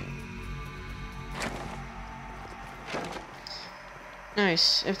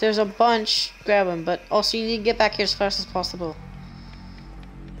 Nice. If there's a bunch, grab them. But also, you need to get back here as fast as possible.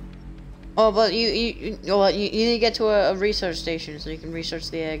 Oh, but you need to get to a research station so you can research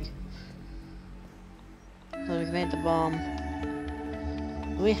the egg. So we made the bomb.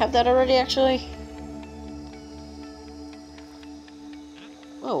 Do we have that already, actually?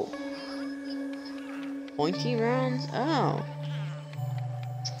 Whoa. Pointy rounds? Oh.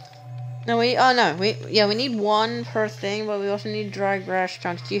 No, we need one per thing, but we also need dry grass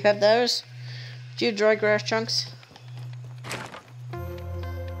chunks. Do you have those? Do you have dry grass chunks?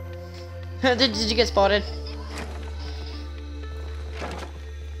 did you get spotted?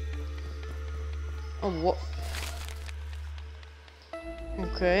 Oh, what?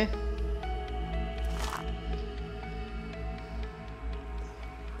 Okay.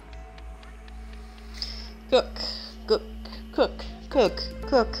 Cook, cook, cook, cook,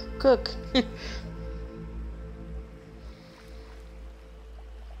 cook, cook.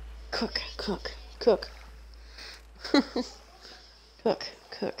 Cook, cook, cook. Cook,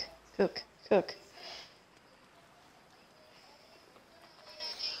 cook, cook, cook.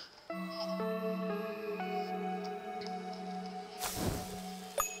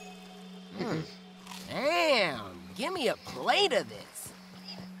 Damn, give me a plate of this.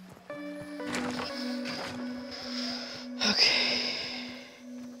 Okay.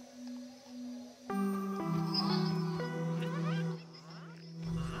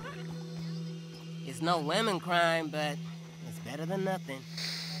 It's no lemon crime, but it's better than nothing.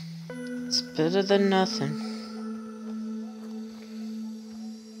 It's better than nothing.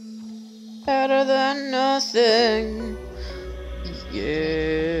 Better than nothing.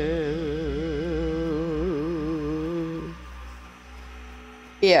 Yeah.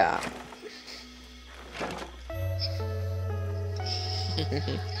 Yeah.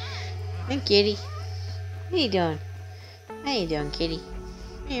 Hey, kitty. How you doing? How you doing, kitty?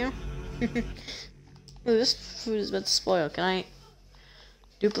 Meow. Ooh, this food is about to spoil. Can I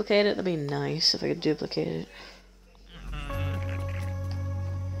duplicate it? That'd be nice if I could duplicate it.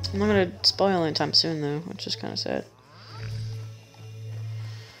 I'm not gonna spoil anytime soon, though, which is kind of sad.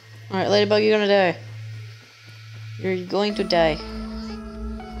 Alright, Ladybug, you're gonna die. You're going to die.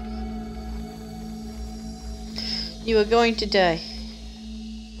 You are going to die.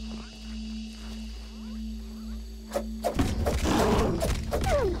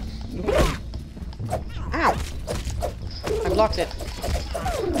 Ow! I blocked it.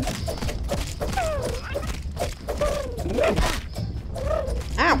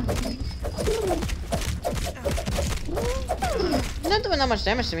 Ow! You're not doing that much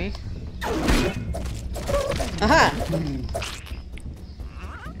damage to me. Aha!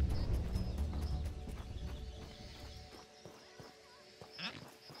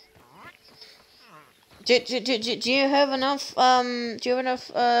 Do you have enough,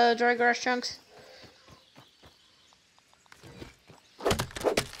 dry grass chunks?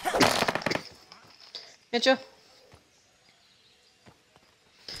 Mitchell?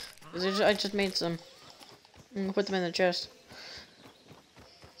 I just made some. Put them in the chest.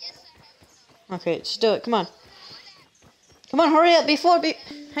 Okay, just do it. Come on. Come on, hurry up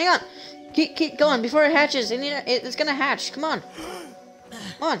hang on. Keep going before it hatches. It's gonna hatch. Come on.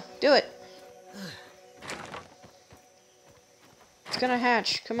 Come on, do it. It's gonna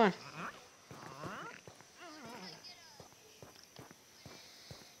hatch. Come on.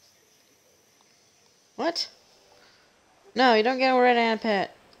 What? No, you don't get a red ant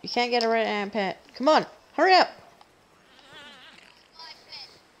pet. You can't get a red ant pet. Come on, hurry up!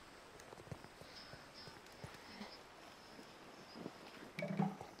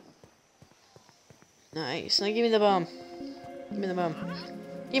 Nice. Now give me the bomb. Give me the bomb.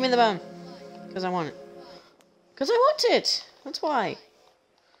 Give me the bomb. Because I want it. Because I want it! That's why.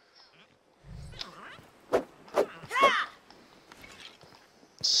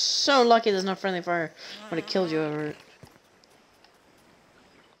 So lucky there's no friendly fire when it killed you over it.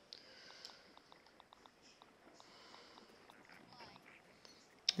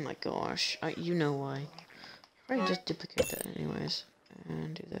 Oh my gosh. You know why. I'll probably just duplicate that anyways.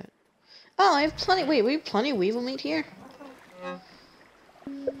 And do that. Oh, I have plenty. Wait, we have plenty of weevil meat here?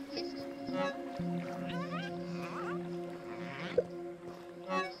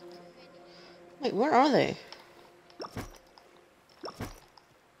 Wait, where are they?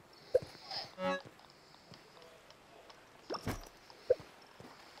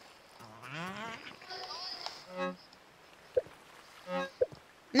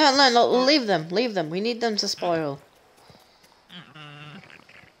 No, leave them. Leave them. We need them to spoil.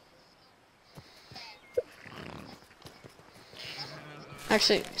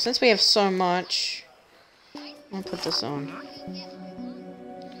 Actually, since we have so much, I'll put this on.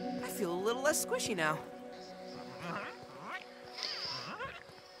 I feel a little less squishy now.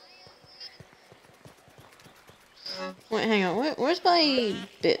 Wait, hang on. Where's my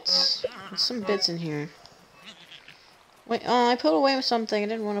bits? There's some bits in here. Wait, oh, I put away something I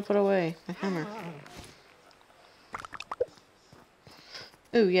didn't want to put away. My hammer.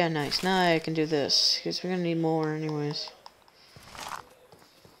 Ooh, yeah, nice. Now I can do this, because we're gonna need more anyways.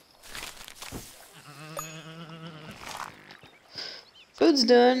 Food's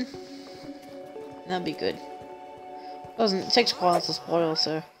done. That'd be good. It takes a while to spoil,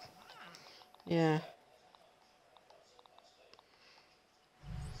 so... yeah.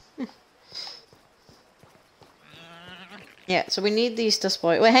 Yeah, so we need these to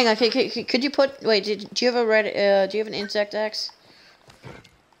spoil. Wait, hang on. Could you put... wait, do you have a red... do you have an insect axe?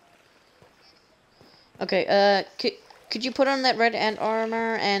 Okay, could you put on that red ant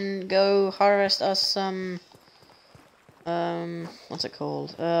armor and go harvest us some... what's it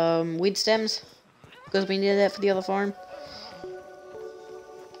called? Weed stems? Because we need that for the other farm.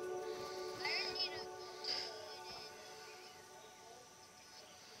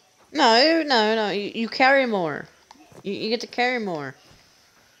 No, you carry more. You get to carry more.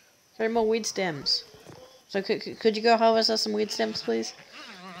 Carry more weed stems. So could you go harvest us some weed stems, please?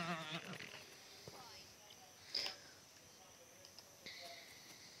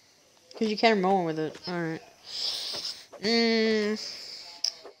 Could you carry more with it? Alright.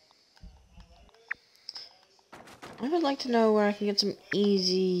 I would like to know where I can get some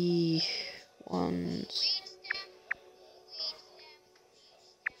easy ones.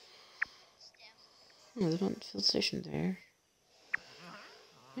 Oh, there's one field station there.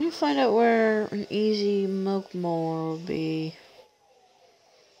 I need to find out where an easy milk mower will be.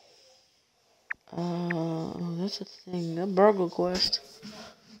 Oh, that's a thing. A burgle quest.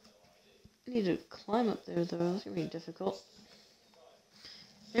 I need to climb up there, though. That's gonna be difficult.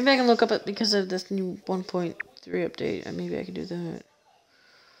 Maybe I can look up it because of this new 1.3 update. Maybe I can do that.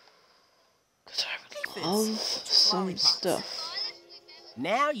 Because I would love some stuff.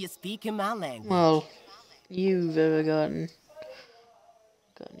 Now you're speaking my language. Well, you've ever gotten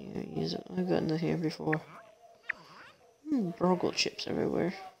here. I've gotten this here before. Burgle chips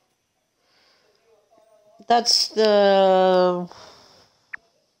everywhere. That's the...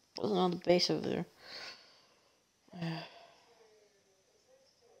 wasn't on the base over there.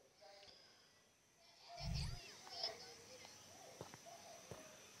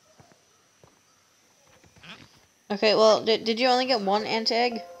 Okay, well, did you only get one ant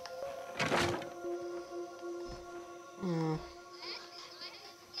egg?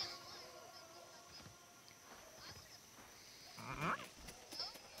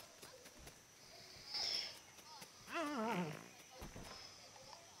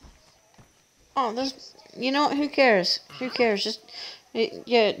 Oh, there's... you know what? Who cares? Who cares? Just...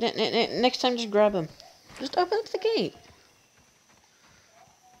 yeah, next time just grab them. Just open up the gate.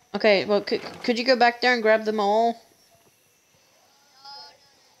 Okay, well, could you go back there and grab them all?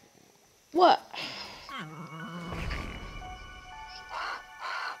 What?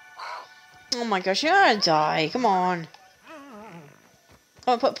 Oh my gosh, you're gonna die. Come on.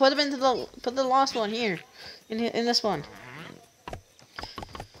 Oh, put them into the last one here. In this one.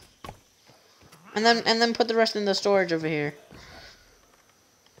 And then put the rest in the storage over here.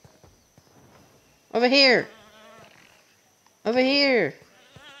 Over here. Over here.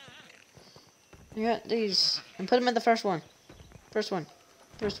 I got these. And put them in the first one. First one.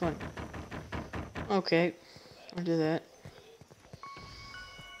 First one. Okay. I'll do that.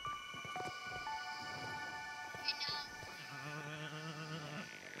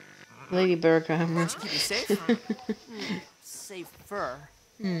 Ladybird armor. Keep you safe. Safe fur.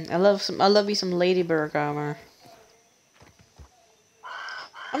 I love me some ladybird armor.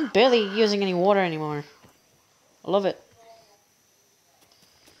 I'm barely using any water anymore. I love it.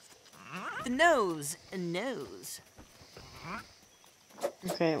 The nose. A nose.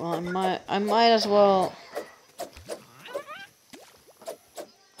 Okay, well I might as well.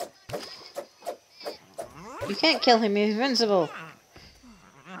 You can't kill him, he's invincible.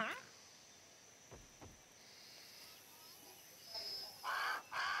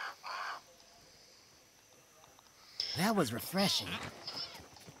 That was refreshing.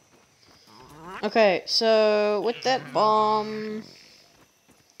 Okay, so with that bomb.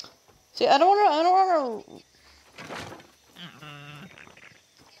 See, I don't wanna.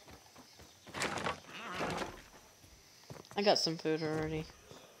 I got some food already.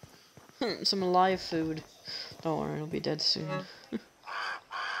 Some live food. Don't worry, it'll be dead soon.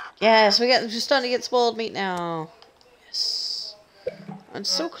 Yes, we're starting to get spoiled meat now. Yes. I'm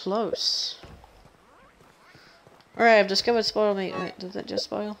so close. Alright, I've discovered spoiled meat. Wait, did that just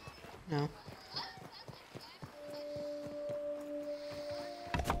spoil? No.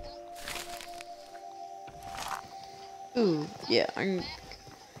 Ooh, yeah,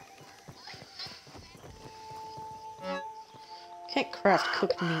 can't craft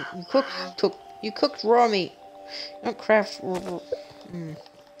cooked meat. You cooked raw meat. You don't craft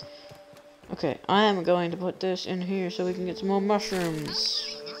Okay, I am going to put this in here so we can get some more mushrooms.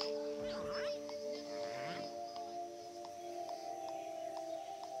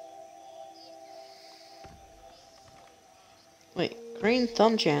 Wait, green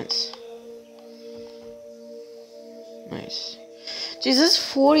thumb chance. Nice. Jeez, this is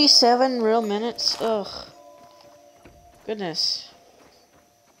 47 real minutes? Ugh. Goodness.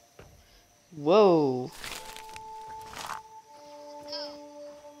 Whoa.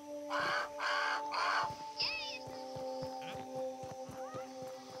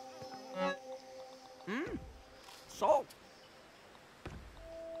 Salt.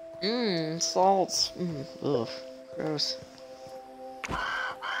 Salt. Ugh. Gross.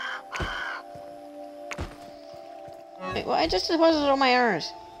 Wait, what? I just deposited all my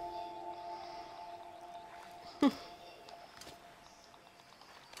errors. Give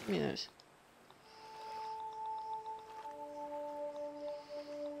me those.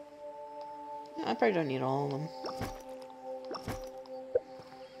 I probably don't need all of them.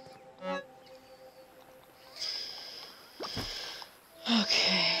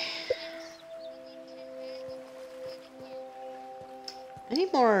 Okay. I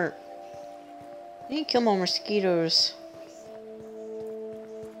need more. I need to kill more mosquitoes.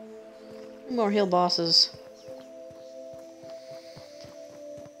 More hill bosses.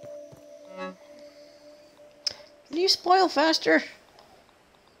 Can you spoil faster?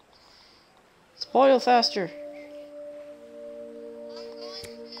 Spoil faster.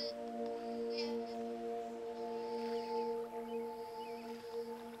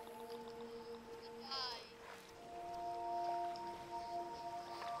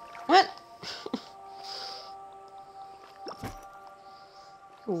 What?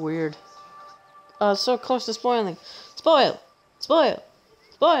 Weird. So close to spoiling. Spoil! Spoil!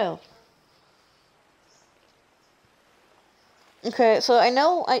 Spoil! Okay, so I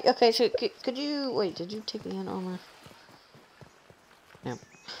know okay, so could you wait, did you take the hand armor? No.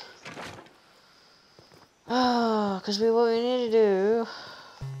 Oh, because what we need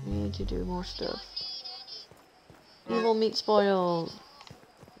to do more stuff. Evil meat spoiled.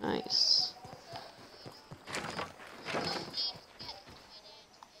 Nice.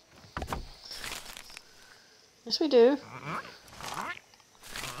 Yes, we do.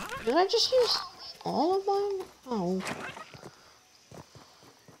 Did I just use all of mine? Oh.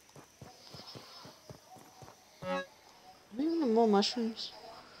 Do we even have more mushrooms?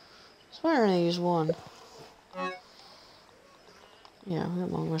 I swear I only used one. Yeah, we got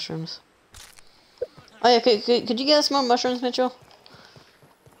more mushrooms. Oh yeah, could you get us more mushrooms, Mitchell?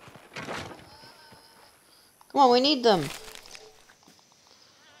 Come on, we need them.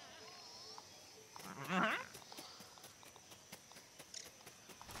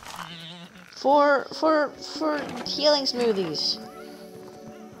 For healing smoothies.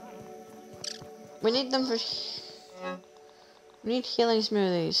 We need them for. We need healing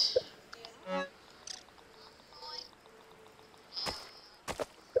smoothies.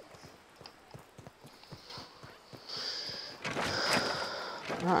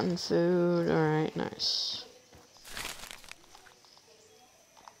 Rotten food. Alright, nice.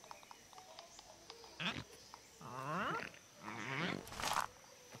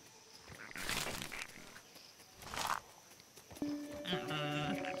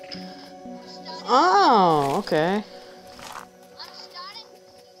 Oh, okay.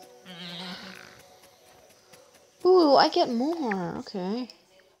 Ooh, I get more. Okay.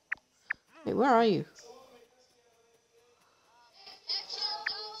 Wait, where are you?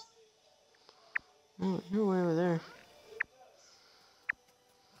 Oh, you're way over there.